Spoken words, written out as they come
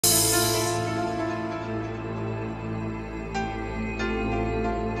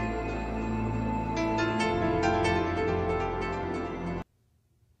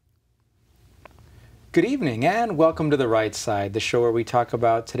Good evening and welcome to The Right Side, the show where we talk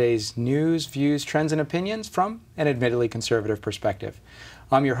about today's news, views, trends, and opinions from an admittedly conservative perspective.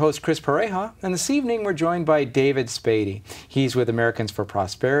 I'm your host, Chris Pareja, and this evening we're joined by David Spady. He's with Americans for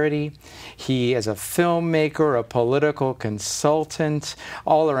Prosperity. He is a filmmaker, a political consultant,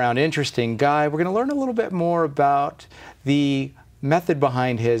 all-around interesting guy. We're going to learn a little bit more about the method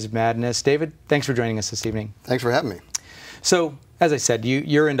behind his madness. David, thanks for joining us this evening. Thanks for having me. So, as I said,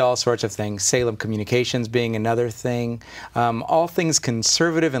 you're into all sorts of things, Salem Communications being another thing. All things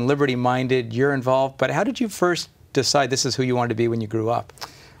conservative and liberty-minded, you're involved. But how did you first decide this is who you wanted to be when you grew up?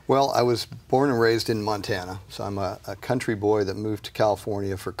 Well, I was born and raised in Montana, so I'm a country boy that moved to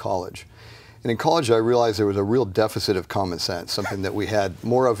California for college. And in college, I realized there was a real deficit of common sense, something that we had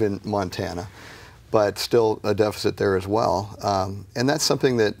more of in Montana, but still a deficit there as well. And that's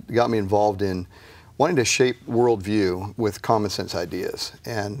something that got me involved in wanting to shape worldview with common sense ideas.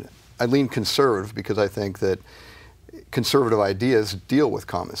 And I lean conservative because I think that conservative ideas deal with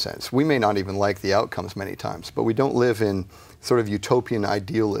common sense. We may not even like the outcomes many times, but we don't live in sort of utopian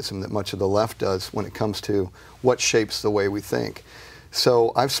idealism that much of the left does when it comes to what shapes the way we think.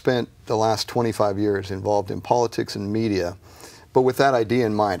 So I've spent the last 25 years involved in politics and media, but with that idea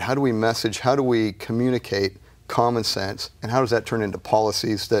in mind. How do we message, how do we communicate common sense, and how does that turn into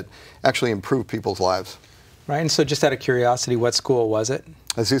policies that actually improve people's lives? Right, and so just out of curiosity, what school was it?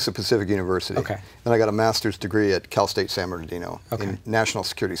 Azusa Pacific University. Okay. And I got a master's degree at Cal State San Bernardino in National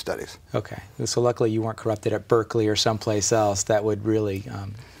Security Studies. Okay, so luckily you weren't corrupted at Berkeley or someplace else that would really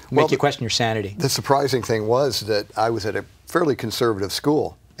make you question your sanity. The surprising thing was that I was at a fairly conservative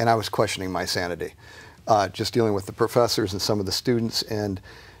school, and I was questioning my sanity, just dealing with the professors and some of the students, and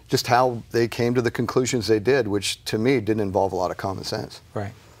just how they came to the conclusions they did, which to me didn't involve a lot of common sense.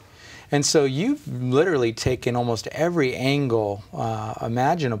 Right. And so you've literally taken almost every angle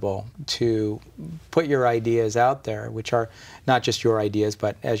imaginable to put your ideas out there, which are not just your ideas,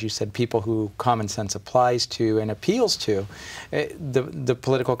 but as you said, people who common sense applies to and appeals to. The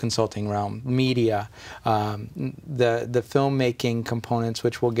political consulting realm, media, the filmmaking components,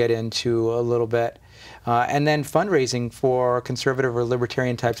 which we'll get into a little bit. And then fundraising for conservative or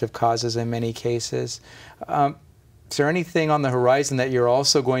libertarian types of causes in many cases. Is there anything on the horizon that you're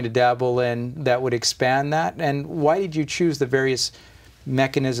also going to dabble in that would expand that? And why did you choose the various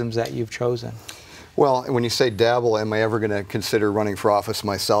mechanisms that you've chosen? Well, when you say dabble, am I ever going to consider running for office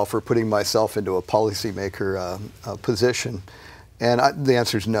myself or putting myself into a policymaker position? And the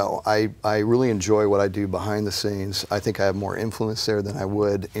answer is no. I really enjoy what I do behind the scenes. I think I have more influence there than I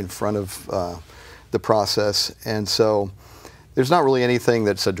would in front of the process, and so there's not really anything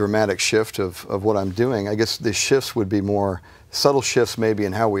that's a dramatic shift of what I'm doing. I guess the shifts would be more subtle shifts maybe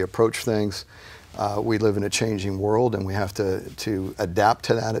in how we approach things. We live in a changing world, and we have to adapt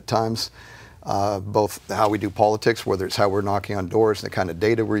to that at times, both how we do politics, whether it's how we're knocking on doors and the kind of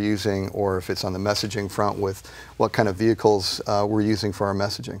data we're using, or if it's on the messaging front with what kind of vehicles we're using for our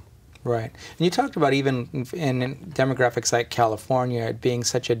messaging. Right. And you talked about even in demographics like California, it being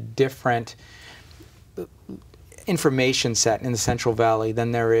such a different information set in the Central Valley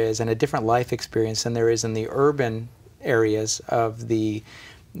than there is, and a different life experience than there is in the urban areas of the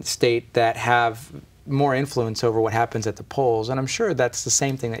state that have more influence over what happens at the polls. And I'm sure that's the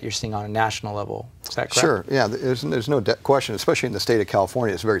same thing that you're seeing on a national level. Is that correct? Sure. Yeah, there's no question, especially in the state of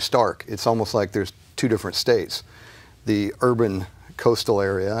California. It's very stark. It's almost like there's two different states, the urban coastal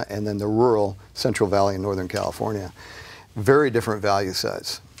area and then the rural Central Valley in Northern California. Very different value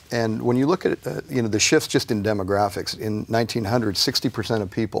sets. And when you look at the shifts just in demographics, in 1900, 60% of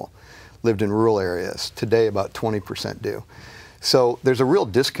people lived in rural areas. Today, about 20% do. So there's a real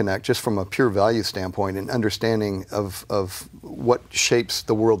disconnect just from a pure value standpoint and understanding of what shapes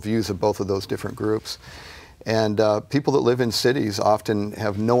the worldviews of both of those different groups. And people that live in cities often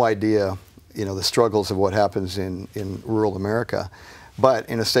have no idea, the struggles of what happens in rural America. But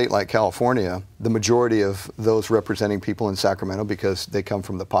in a state like California, the majority of those representing people in Sacramento, because they come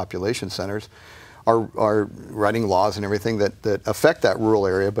from the population centers, are writing laws and everything that affect that rural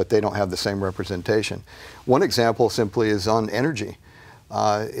area, but they don't have the same representation. One example simply is on energy.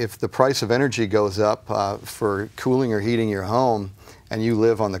 If the price of energy goes up for cooling or heating your home, and you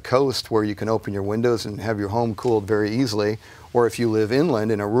live on the coast where you can open your windows and have your home cooled very easily, or if you live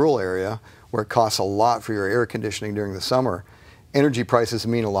inland in a rural area where it costs a lot for your air conditioning during the summer, energy prices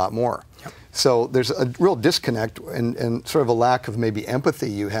mean a lot more. Yep. So there's a real disconnect and sort of a lack of maybe empathy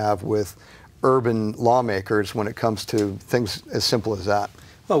you have with urban lawmakers when it comes to things as simple as that.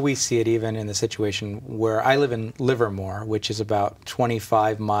 Well, we see it even in the situation where I live in Livermore, which is about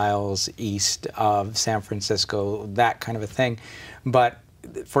 25 miles east of San Francisco, that kind of a thing. But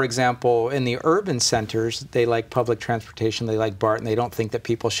for example, in the urban centers, they like public transportation, they like BART, and they don't think that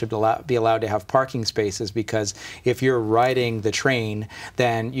people should be allowed to have parking spaces, because if you're riding the train,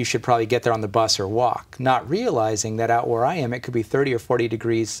 then you should probably get there on the bus or walk, not realizing that out where I am, it could be 30 or 40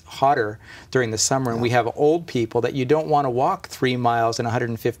 degrees hotter during the summer, and we have old people that you don't want to walk 3 miles in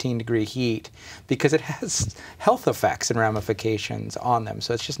 115-degree heat, because it has health effects and ramifications on them.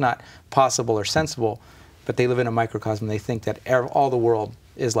 So it's just not possible or sensible. But they live in a microcosm. They think that all the world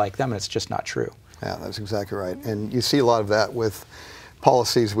is like them, and it's just not true. Yeah, that's exactly right. And you see a lot of that with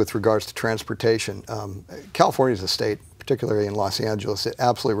policies with regards to transportation. California is a state, particularly in Los Angeles, it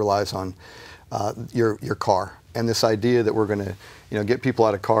absolutely relies on your car. And this idea that we're going to get people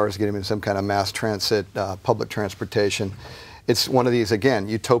out of cars, get them in some kind of mass transit, public transportation. It's one of these, again,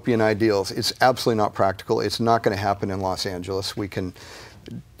 utopian ideals. It's absolutely not practical. It's not going to happen in Los Angeles. We can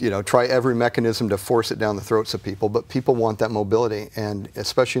try every mechanism to force it down the throats of people, but people want that mobility, and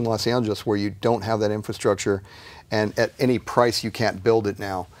especially in Los Angeles, where you don't have that infrastructure, and at any price you can't build it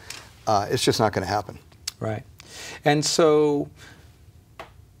now, it's just not going to happen. Right. And so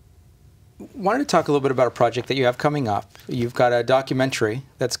wanted to talk a little bit about a project that you have coming up. You've got a documentary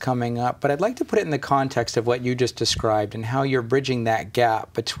that's coming up, but I'd like to put it in the context of what you just described and how you're bridging that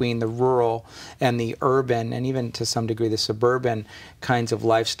gap between the rural and the urban, and even to some degree the suburban kinds of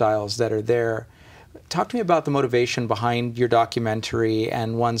lifestyles that are there. Talk to me about the motivation behind your documentary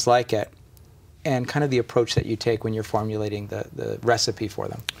and ones like it, and kind of the approach that you take when you're formulating the recipe for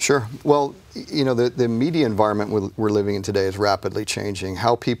them. Sure. Well, the media environment we're living in today is rapidly changing.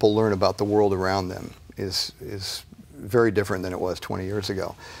 How people learn about the world around them is very different than it was 20 years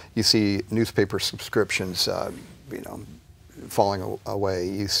ago. You see newspaper subscriptions, falling away.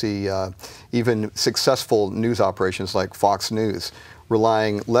 You see even successful news operations like Fox News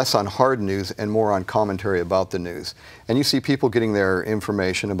relying less on hard news and more on commentary about the news. And you see people getting their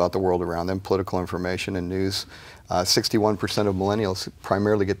information about the world around them, political information and news. 61% of millennials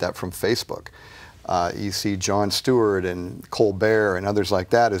primarily get that from Facebook. You see Jon Stewart and Colbert and others like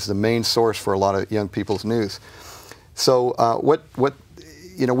that as the main source for a lot of young people's news. So what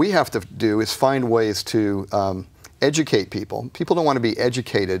we have to do is find ways to educate people. People don't want to be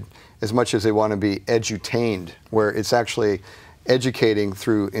educated as much as they want to be edutained, where it's actually educating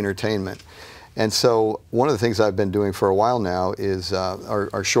through entertainment. And so one of the things I've been doing for a while now is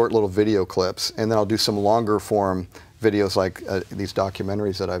our short little video clips, and then I'll do some longer form videos like these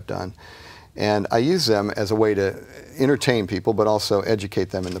documentaries that I've done. And I use them as a way to entertain people, but also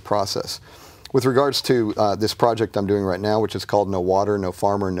educate them in the process. With regards to this project I'm doing right now, which is called No Water, No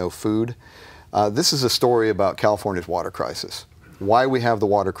Farmer, No Food, this is a story about California's water crisis, why we have the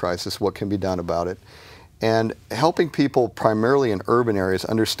water crisis, what can be done about it, and helping people primarily in urban areas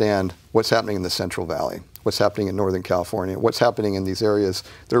understand what's happening in the Central Valley, what's happening in Northern California, what's happening in these areas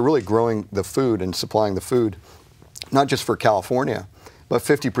that are really growing the food and supplying the food, not just for California, but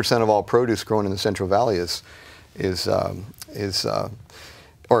 50% of all produce grown in the Central Valley or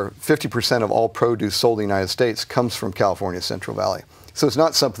 50% of all produce sold in the United States comes from California's Central Valley. So it's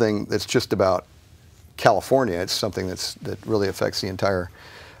not something that's just about California, it's something that really affects the entire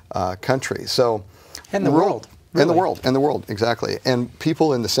country. So, and the world. Really. And the world, exactly. And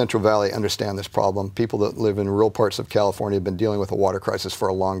people in the Central Valley understand this problem. People that live in rural parts of California have been dealing with a water crisis for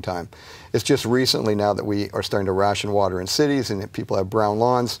a long time. It's just recently now that we are starting to ration water in cities and that people have brown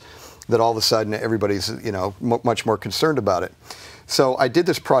lawns that all of a sudden everybody's much more concerned about it. So I did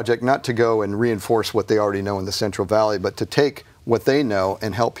this project not to go and reinforce what they already know in the Central Valley, but to take what they know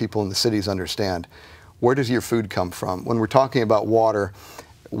and help people in the cities understand. Where does your food come from? When we're talking about water,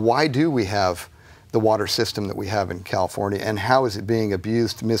 why do we have the water system that we have in California, and how is it being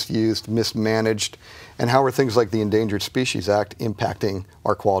abused, misused, mismanaged, and how are things like the Endangered Species Act impacting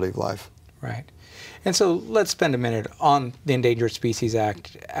our quality of life? Right. And so let's spend a minute on the Endangered Species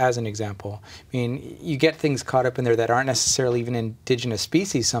Act as an example. I mean, you get things caught up in there that aren't necessarily even indigenous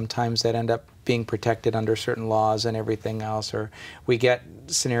species sometimes that end up being protected under certain laws and everything else, or we get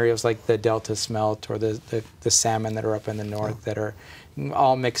scenarios like the Delta smelt or the salmon that are up in the north that are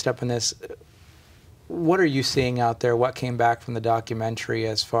all mixed up in this. What are you seeing out there? What came back from the documentary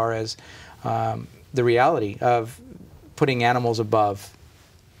as far as the reality of putting animals above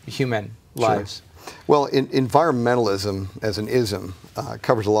human lives? Sure. Well, environmentalism as an ism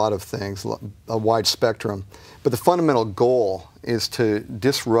covers a lot of things, a wide spectrum. But the fundamental goal is to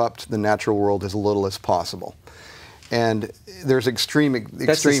disrupt the natural world as little as possible. And there's extreme.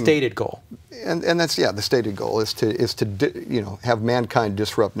 That's the stated goal. And that's, yeah, the stated goal is to have mankind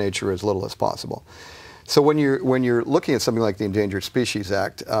disrupt nature as little as possible. So when you're looking at something like the Endangered Species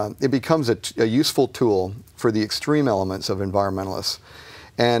Act, it becomes a useful tool for the extreme elements of environmentalists.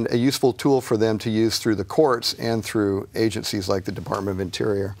 and a useful tool for them to use through the courts and through agencies like the Department of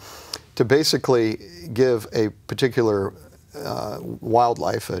Interior to basically give a particular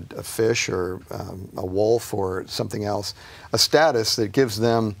wildlife, a fish or a wolf or something else, a status that gives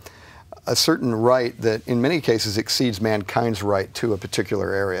them a certain right that in many cases exceeds mankind's right to a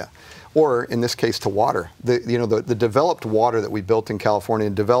particular area, or in this case to water. The developed water that we built in California,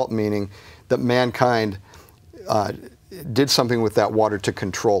 developed meaning that mankind did something with that water to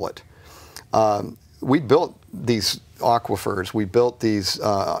control it. We built these aquifers, we built these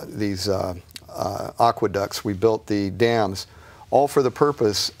aqueducts, we built the dams, all for the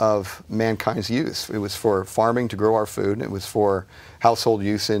purpose of mankind's use. It was for farming to grow our food, and it was for household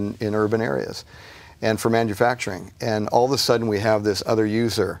use in urban areas, and for manufacturing. And all of a sudden we have this other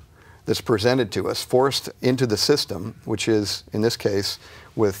user that's presented to us, forced into the system, which is, in this case,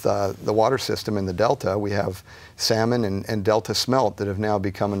 with the water system in the Delta, we have salmon and Delta smelt that have now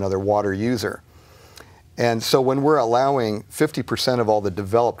become another water user. And so when we're allowing 50% of all the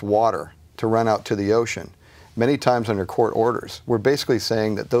developed water to run out to the ocean, many times under court orders, we're basically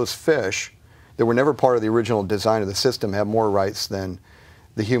saying that those fish that were never part of the original design of the system have more rights than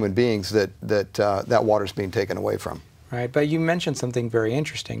the human beings that water's being taken away from. Right, but you mentioned something very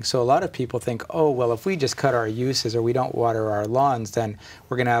interesting. So a lot of people think, oh, well, if we just cut our uses or we don't water our lawns, then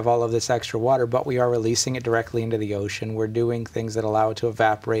we're going to have all of this extra water, but we are releasing it directly into the ocean. We're doing things that allow it to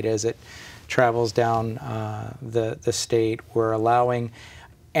evaporate as it travels down the state. We're allowing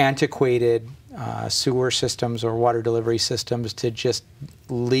antiquated sewer systems or water delivery systems to just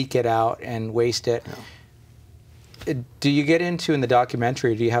leak it out and waste it. Yeah. Do you get into, in the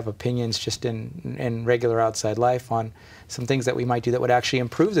documentary, do you have opinions just in regular outside life on some things that we might do that would actually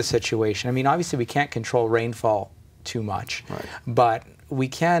improve the situation? I mean, obviously we can't control rainfall too much, right, but we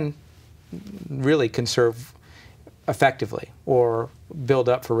can really conserve effectively or build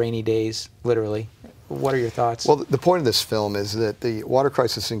up for rainy days, literally. What are your thoughts? Well, the point of this film is that the water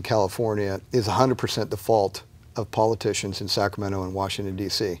crisis in California is 100% the fault of politicians in Sacramento and Washington,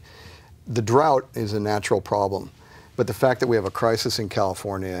 D.C. The drought is a natural problem, but the fact that we have a crisis in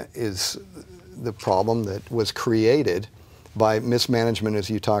California is the problem that was created by mismanagement, as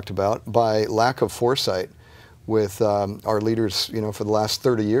you talked about, by lack of foresight with our leaders, for the last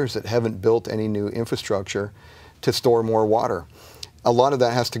 30 years that haven't built any new infrastructure to store more water. A lot of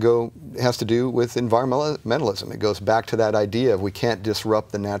that has to do with environmentalism. It goes back to that idea of we can't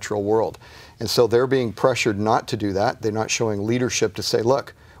disrupt the natural world. And so they're being pressured not to do that. They're not showing leadership to say,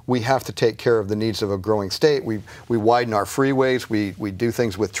 look, we have to take care of the needs of a growing state. We widen our freeways. We do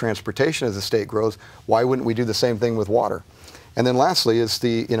things with transportation as the state grows. Why wouldn't we do the same thing with water? And then lastly is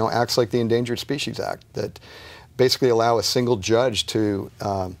the, acts like the Endangered Species Act that basically allow a single judge to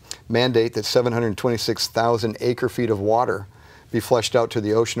mandate that 726,000 acre-feet of water be flushed out to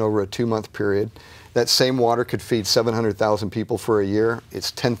the ocean over a 2-month period. That same water could feed 700,000 people for a year.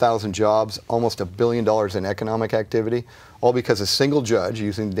 It's 10,000 jobs, almost $1 billion in economic activity, all because a single judge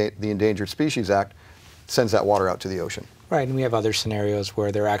using the Endangered Species Act sends that water out to the ocean. Right, and we have other scenarios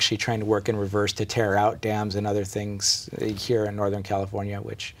where they're actually trying to work in reverse to tear out dams and other things here in Northern California,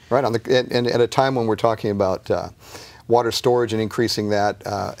 which... Right, and at a time when we're talking about water storage and increasing that,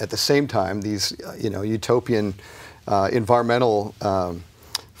 at the same time, these utopian environmental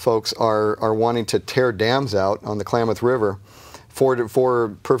folks are wanting to tear dams out on the Klamath River, four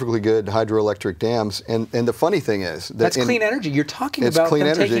perfectly good hydroelectric dams, and the funny thing is that that's clean energy. You're talking about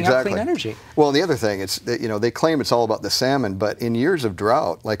them taking out clean energy. Well, and the other thing, it's that, they claim it's all about the salmon, but in years of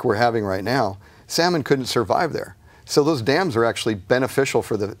drought like we're having right now, salmon couldn't survive there. So those dams are actually beneficial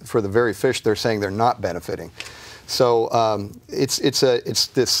for the very fish they're saying they're not benefiting. So it's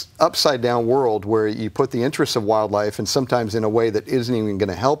this upside down world where you put the interests of wildlife, and sometimes in a way that isn't even going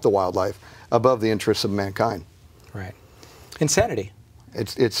to help the wildlife, above the interests of mankind. Right. Insanity.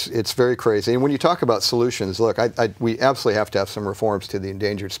 It's very crazy. And when you talk about solutions, look, we absolutely have to have some reforms to the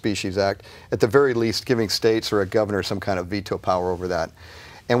Endangered Species Act. At the very least, giving states or a governor some kind of veto power over that.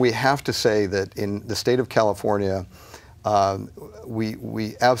 And we have to say that in the state of California,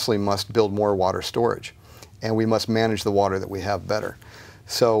 we absolutely must build more water storage. And we must manage the water that we have better.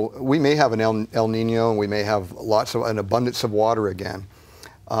 So we may have an El Nino, and we may have an abundance of water again.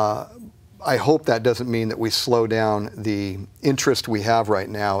 I hope that doesn't mean that we slow down the interest we have right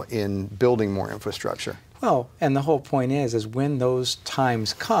now in building more infrastructure. Well, and the whole point is when those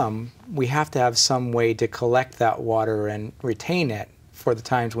times come, we have to have some way to collect that water and retain it for the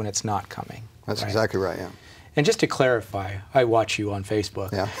times when it's not coming. That's exactly right, yeah. And just to clarify, I watch you on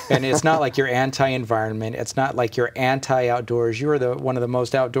Facebook, yeah. and it's not like you're anti-environment. It's not like you're anti-outdoors. You're one of the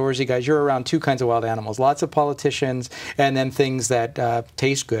most outdoorsy guys. You're around two kinds of wild animals: lots of politicians, and then things that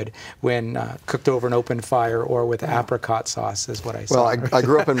taste good when cooked over an open fire or with apricot sauce, is what I saw. Well, I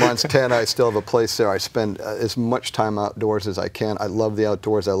grew up in Montana. I still have a place there. I spend as much time outdoors as I can. I love the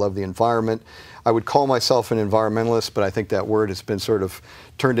outdoors. I love the environment. I would call myself an environmentalist, but I think that word has been sort of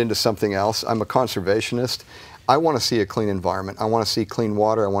turned into something else. I'm a conservationist. I want to see a clean environment. I want to see clean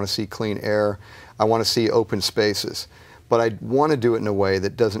water. I want to see clean air. I want to see open spaces. But I want to do it in a way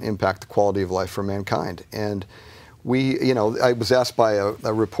that doesn't impact the quality of life for mankind. And I was asked by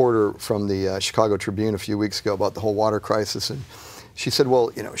a reporter from the Chicago Tribune a few weeks ago about the whole water crisis, and she said,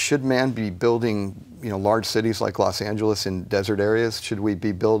 well, should man be building, large cities like Los Angeles in desert areas? Should we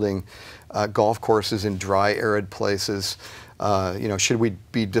be building golf courses in dry, arid places? Should we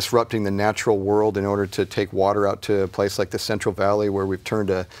be disrupting the natural world in order to take water out to a place like the Central Valley, where we've turned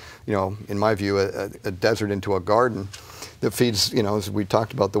in my view, a desert into a garden that feeds, as we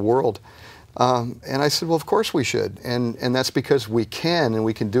talked about, the world? And I said, well, of course we should. And that's because we can, and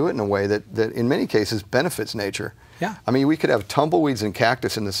we can do it in a way that in many cases benefits nature. Yeah. I mean, we could have tumbleweeds and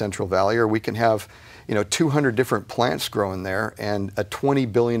cactus in the Central Valley, or we can have 200 different plants growing there and a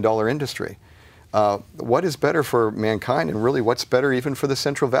 $20 billion industry. What is better for mankind, and really what's better even for the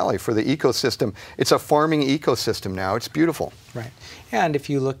Central Valley, for the ecosystem? It's a farming ecosystem now. It's beautiful. Right. And if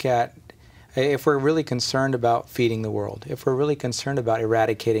you look at, if we're really concerned about feeding the world, if we're really concerned about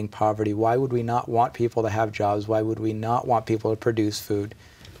eradicating poverty, why would we not want people to have jobs? Why would we not want people to produce food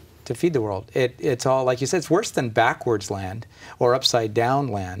to feed the world? It's all, like you said, it's worse than backwards land or upside down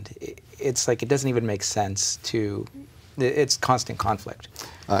land. It's like it doesn't even make sense to, it's constant conflict.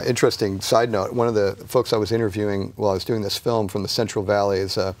 Interesting side note, one of the folks I was interviewing while I was doing this film from the Central Valley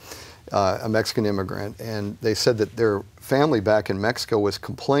is a Mexican immigrant, and they said that their family back in Mexico was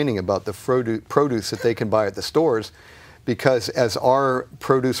complaining about the produce that they can buy at the stores, because as our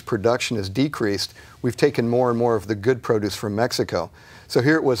produce production has decreased, we've taken more and more of the good produce from Mexico. So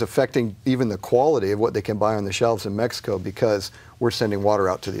here it was affecting even the quality of what they can buy on the shelves in Mexico, because we're sending water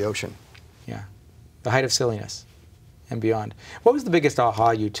out to the ocean. Yeah, the height of silliness and beyond. What was the biggest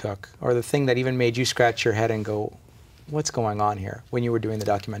aha you took, or the thing that even made you scratch your head and go, what's going on here, when you were doing the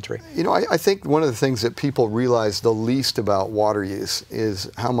documentary? I think one of the things that people realize the least about water use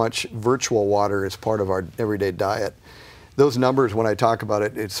is how much virtual water is part of our everyday diet. Those numbers, when I talk about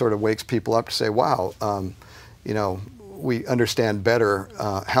it, it sort of wakes people up to say, wow, we understand better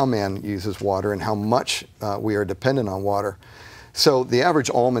how man uses water and how much we are dependent on water. So the average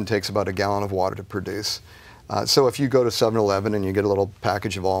almond takes about a gallon of water to produce. So if you go to 7-Eleven and you get a little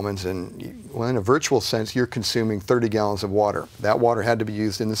package of almonds, and well, in a virtual sense, you're consuming 30 gallons of water. That water had to be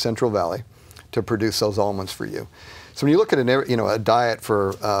used in the Central Valley to produce those almonds for you. So when you look at a diet for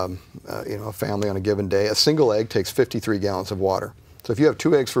a family on a given day, a single egg takes 53 gallons of water. So if you have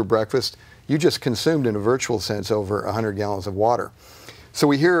 2 eggs for breakfast, you just consumed, in a virtual sense, over 100 gallons of water. So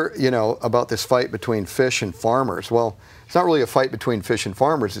we hear, about this fight between fish and farmers. Well, it's not really a fight between fish and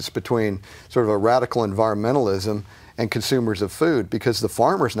farmers. It's between sort of a radical environmentalism and consumers of food, because the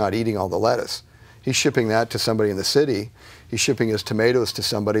farmer's not eating all the lettuce. He's shipping that to somebody in the city. He's shipping his tomatoes to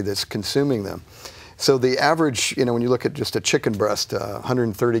somebody that's consuming them. So the average, when you look at just a chicken breast,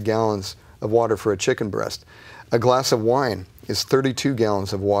 130 gallons of water for a chicken breast. A glass of wine is 32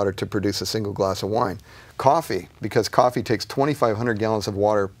 gallons of water to produce a single glass of wine. Coffee, because coffee takes 2,500 gallons of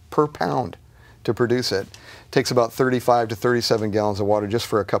water per pound to produce it, takes about 35 to 37 gallons of water just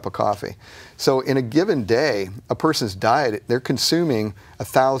for a cup of coffee. So in a given day, a person's diet, they're consuming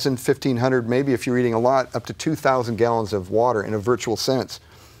 1,000, 1,500, maybe if you're eating a lot, up to 2,000 gallons of water in a virtual sense.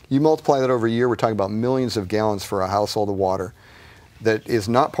 You multiply that over a year, we're talking about millions of gallons for a household of water that is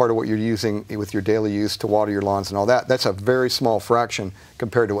not part of what you're using with your daily use to water your lawns and all that. That's a very small fraction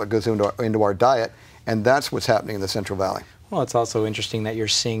compared to what goes into our diet, and that's what's happening in the Central Valley. Well, it's also interesting that you're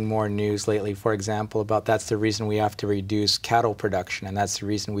seeing more news lately, for example, about that's the reason we have to reduce cattle production, and that's the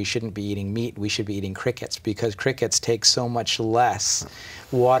reason we shouldn't be eating meat, we should be eating crickets, because crickets take so much less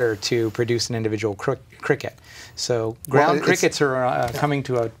water to produce an individual cricket. So ground crickets are coming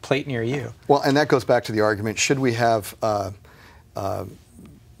to a plate near you. Well, and that goes back to the argument, should we have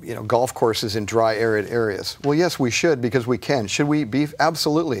golf courses in dry, arid areas? Well, yes, we should, because we can. Should we be?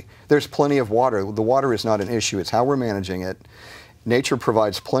 Absolutely. There's plenty of water. The water is not an issue. It's how we're managing it. Nature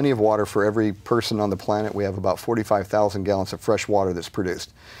provides plenty of water for every person on the planet. We have about 45,000 gallons of fresh water that's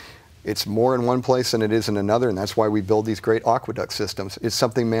produced. It's more in one place than it is in another, and that's why we build these great aqueduct systems. It's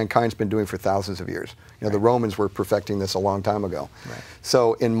something mankind's been doing for thousands of years. You know, the Romans were perfecting this a long time ago. Right.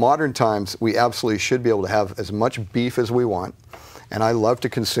 So in modern times, we absolutely should be able to have as much beef as we want, and I love to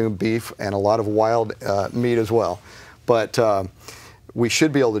consume beef and a lot of wild meat as well. But we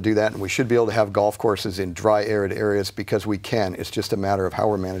should be able to do that, and we should be able to have golf courses in dry, arid areas because we can. It's just a matter of how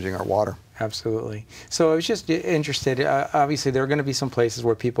we're managing our water. Absolutely. So I was just interested, obviously there are going to be some places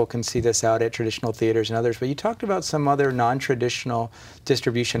where people can see this out at traditional theaters and others, but you talked about some other non-traditional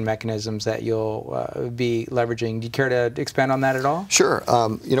distribution mechanisms that you'll be leveraging. Do you care to expand on that at all? Sure.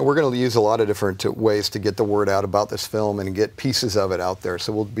 You know, we're going to use a lot of different ways to get the word out about this film and get pieces of it out there.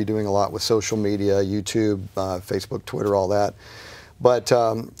 So we'll be doing a lot with social media, YouTube, Facebook, Twitter, all that. But,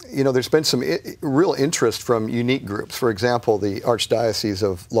 you know, there's been some real interest from unique groups. For example, the Archdiocese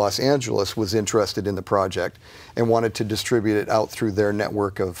of Los Angeles was interested in the project and wanted to distribute it out through their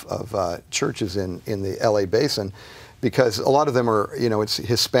network of churches in the LA Basin, because a lot of them are, you know, it's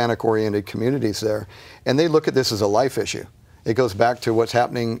Hispanic-oriented communities there. And they look at this as a life issue. It goes back to what's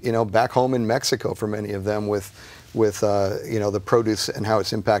happening, you know, back home in Mexico for many of them with you know, the produce and how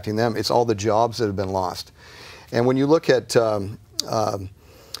it's impacting them. It's all the jobs that have been lost. And when you look at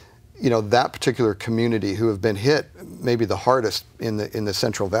you know, that particular community who have been hit maybe the hardest in the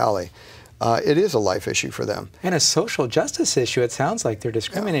Central Valley, it is a life issue for them. And a social justice issue. It sounds like they're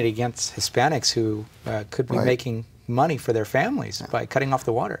discriminating against Hispanics who could be making money for their families by cutting off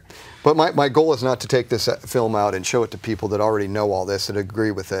the water. But my goal is not to take this film out and show it to people that already know all this, that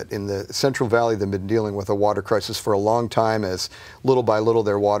agree with it. In the Central Valley, they've been dealing with a water crisis for a long time, as little by little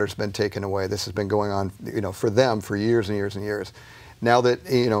their water's been taken away. This has been going on, you know, for them for years and years and years. Now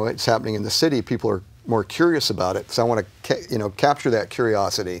that, you know, it's happening in the city, people are more curious about it. So I want to, you know, capture that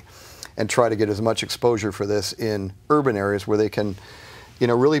curiosity and try to get as much exposure for this in urban areas where they can, you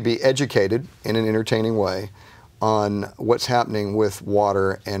know, really be educated in an entertaining way on what's happening with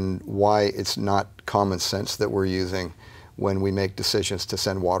water and why it's not common sense that we're using when we make decisions to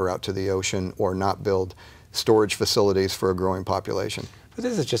send water out to the ocean or not build storage facilities for a growing population. But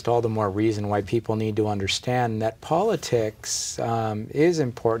this is just all the more reason why people need to understand that politics is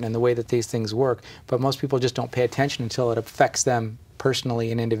important in the way that these things work, but most people just don't pay attention until it affects them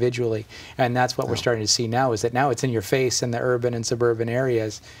personally and individually. And that's what we're starting to see now, is that now it's in your face in the urban and suburban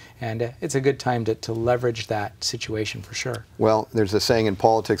areas, and it's a good time to leverage that situation for sure. Well, there's a saying in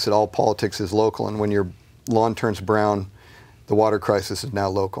politics that all politics is local, and when your lawn turns brown, the water crisis is now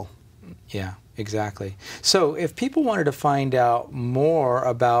local. Yeah. Exactly. So if people wanted to find out more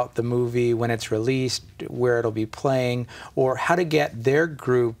about the movie, when it's released, where it'll be playing, or how to get their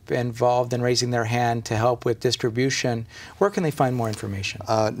group involved in raising their hand to help with distribution, where can they find more information?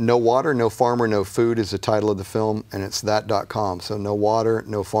 No Water, No Farmer, No Food is the title of the film, and it's that.com. So No Water,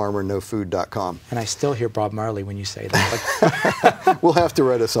 No Farmer, No Food.com. And I still hear Bob Marley when you say that. We'll have to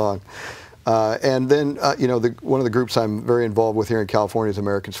write a song. And then, you know, one of the groups I'm very involved with here in California is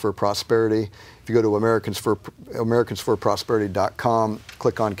Americans for Prosperity. If you go to americansforprosperity.com,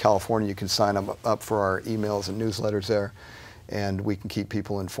 click on California, you can sign up for our emails and newsletters there, and we can keep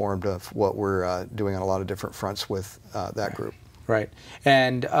people informed of what we're doing on a lot of different fronts with that group. Right.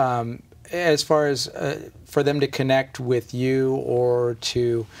 And as far as for them to connect with you or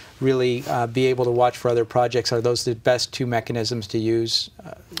to really be able to watch for other projects, are those the best two mechanisms to use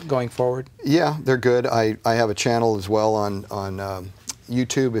going forward? Yeah, they're good. I have a channel as well on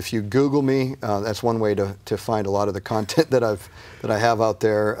YouTube. If you Google me, that's one way to find a lot of the content that I have out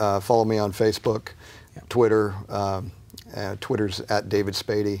there. Follow me on Facebook, Twitter. Twitter's at David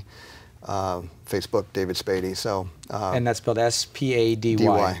Spady. Facebook, David Spady. So, and that's spelled S-P-A-D-Y.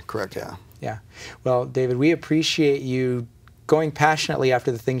 D-Y, correct, yeah. Yeah. Well, David, we appreciate you going passionately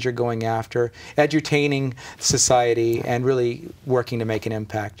after the things you're going after, edutaining society, and really working to make an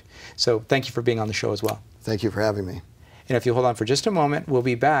impact. So thank you for being on the show as well. Thank you for having me. And if you hold on for just a moment, we'll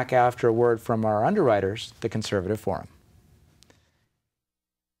be back after a word from our underwriters, the Conservative Forum.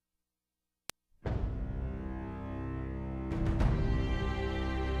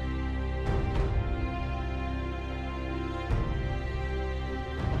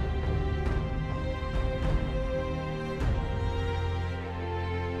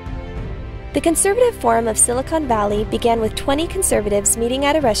 The Conservative Forum of Silicon Valley began with 20 conservatives meeting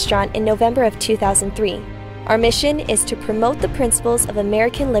at a restaurant in November of 2003. Our mission is to promote the principles of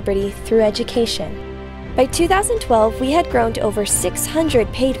American liberty through education. By 2012, we had grown to over 600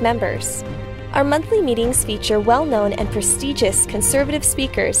 paid members. Our monthly meetings feature well-known and prestigious conservative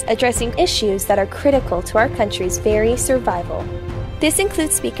speakers addressing issues that are critical to our country's very survival. This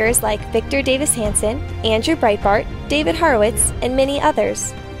includes speakers like Victor Davis Hanson, Andrew Breitbart, David Horowitz, and many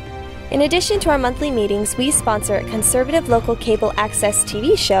others. In addition to our monthly meetings, we sponsor a conservative local cable access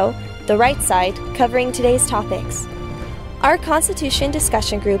TV show, The Right Side, covering today's topics. Our Constitution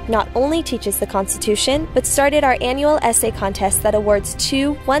discussion group not only teaches the Constitution, but started our annual essay contest that awards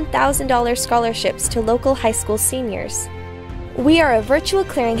 2 $1,000 scholarships to local high school seniors. We are a virtual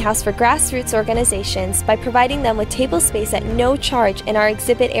clearinghouse for grassroots organizations by providing them with table space at no charge in our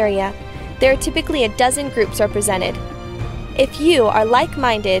exhibit area. There are typically a dozen groups represented. If you are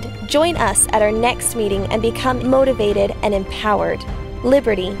like-minded, join us at our next meeting and become motivated and empowered.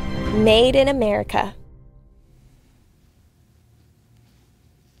 Liberty, made in America.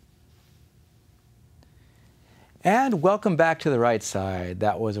 And welcome back to The Right Side.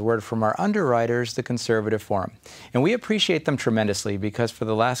 That was a word from our underwriters, the Conservative Forum. And we appreciate them tremendously because for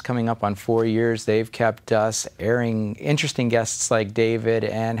the last coming up on 4 years, they've kept us airing interesting guests like David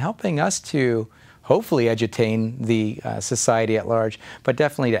and helping us to hopefully edutain the society at large, but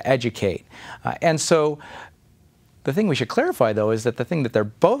definitely to educate. And so the thing we should clarify, though, is that the thing that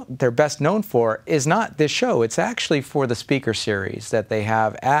they're best known for is not this show. It's actually for the speaker series that they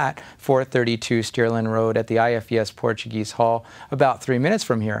have at 432 Stearland Road at the IFES Portuguese Hall, about 3 minutes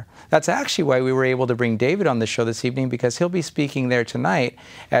from here. That's actually why we were able to bring David on the show this evening, because he'll be speaking there tonight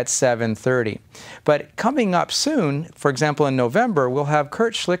at 7:30. But coming up soon, for example, in November, we'll have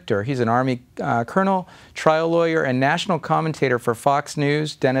Kurt Schlichter. He's an Army colonel, trial lawyer, and national commentator for Fox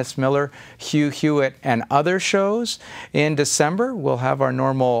News, Dennis Miller, Hugh Hewitt, and other shows. In December, we'll have our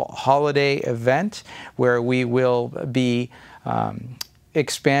normal holiday event where we will be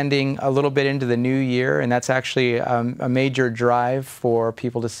expanding a little bit into the new year, and that's actually a major drive for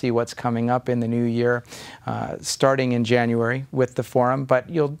people to see what's coming up in the new year, starting in January with the forum. But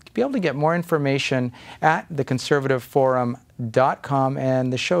you'll be able to get more information at theconservativeforum.com,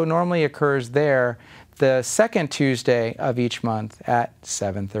 and the show normally occurs there the second Tuesday of each month at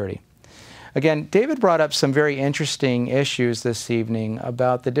 7:30. Again, David brought up some very interesting issues this evening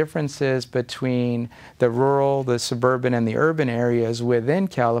about the differences between the rural, the suburban, and the urban areas within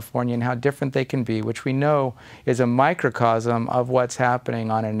California and how different they can be, which we know is a microcosm of what's happening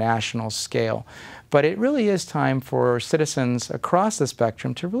on a national scale. But it really is time for citizens across the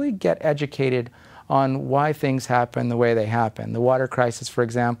spectrum to really get educated on why things happen the way they happen. The water crisis, for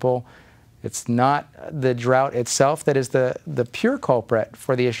example, it's not the drought itself that is the pure culprit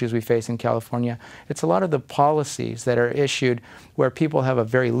for the issues we face in California. It's a lot of the policies that are issued where people have a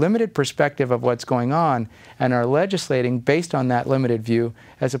very limited perspective of what's going on and are legislating based on that limited view,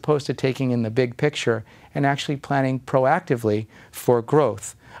 as opposed to taking in the big picture and actually planning proactively for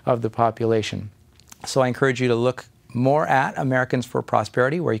growth of the population. So I encourage you to look more at Americans for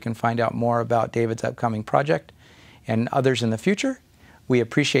Prosperity, where you can find out more about David's upcoming project and others in the future. We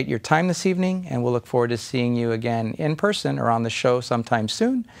appreciate your time this evening, and we'll look forward to seeing you again in person or on the show sometime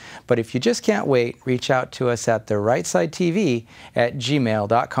soon. But if you just can't wait, reach out to us at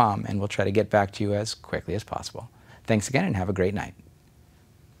therightsidetv@gmail.com, and we'll try to get back to you as quickly as possible. Thanks again, and have a great night.